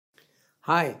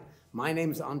Hi, my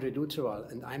name is Andre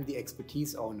Duterwal and I'm the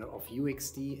expertise owner of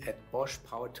UXD at Bosch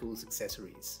Power Tool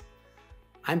Accessories.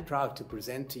 I'm proud to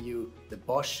present to you the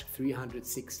Bosch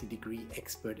 360-degree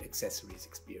expert accessories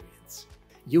experience.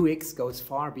 UX goes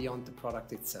far beyond the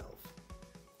product itself.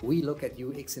 We look at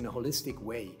UX in a holistic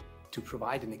way to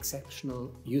provide an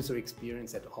exceptional user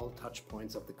experience at all touch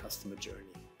points of the customer journey.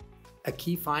 A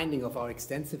key finding of our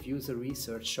extensive user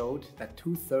research showed that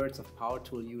 2/3 of power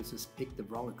tool users picked the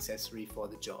wrong accessory for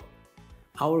the job.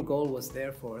 Our goal was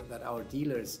therefore that our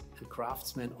dealers and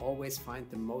craftsmen always find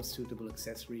the most suitable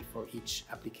accessory for each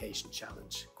application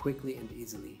challenge, quickly and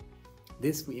easily.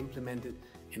 This we implemented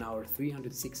in our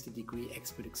 360-degree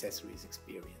expert accessories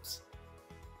experience.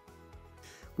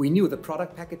 We knew the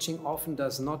product packaging often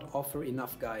does not offer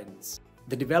enough guidance.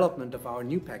 The development of our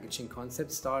new packaging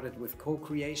concept started with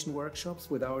co-creation workshops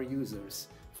with our users,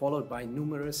 followed by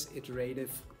numerous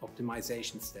iterative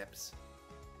optimization steps.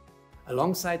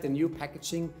 Alongside the new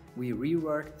packaging, we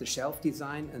reworked the shelf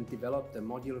design and developed a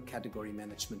modular category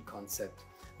management concept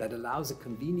that allows a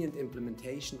convenient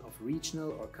implementation of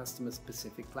regional or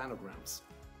customer-specific planograms.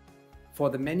 For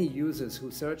the many users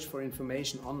who search for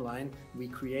information online, we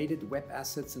created web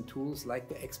assets and tools like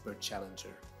the Expert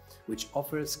Challenger, which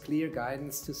offers clear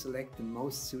guidance to select the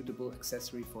most suitable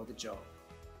accessory for the job.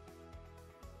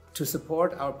 To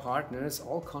support our partners,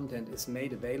 all content is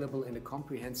made available in a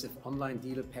comprehensive online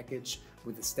dealer package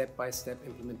with a step-by-step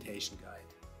implementation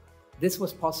guide. This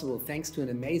was possible thanks to an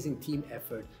amazing team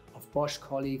effort of Bosch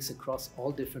colleagues across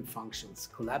all different functions,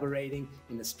 collaborating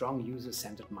in a strong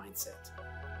user-centered mindset.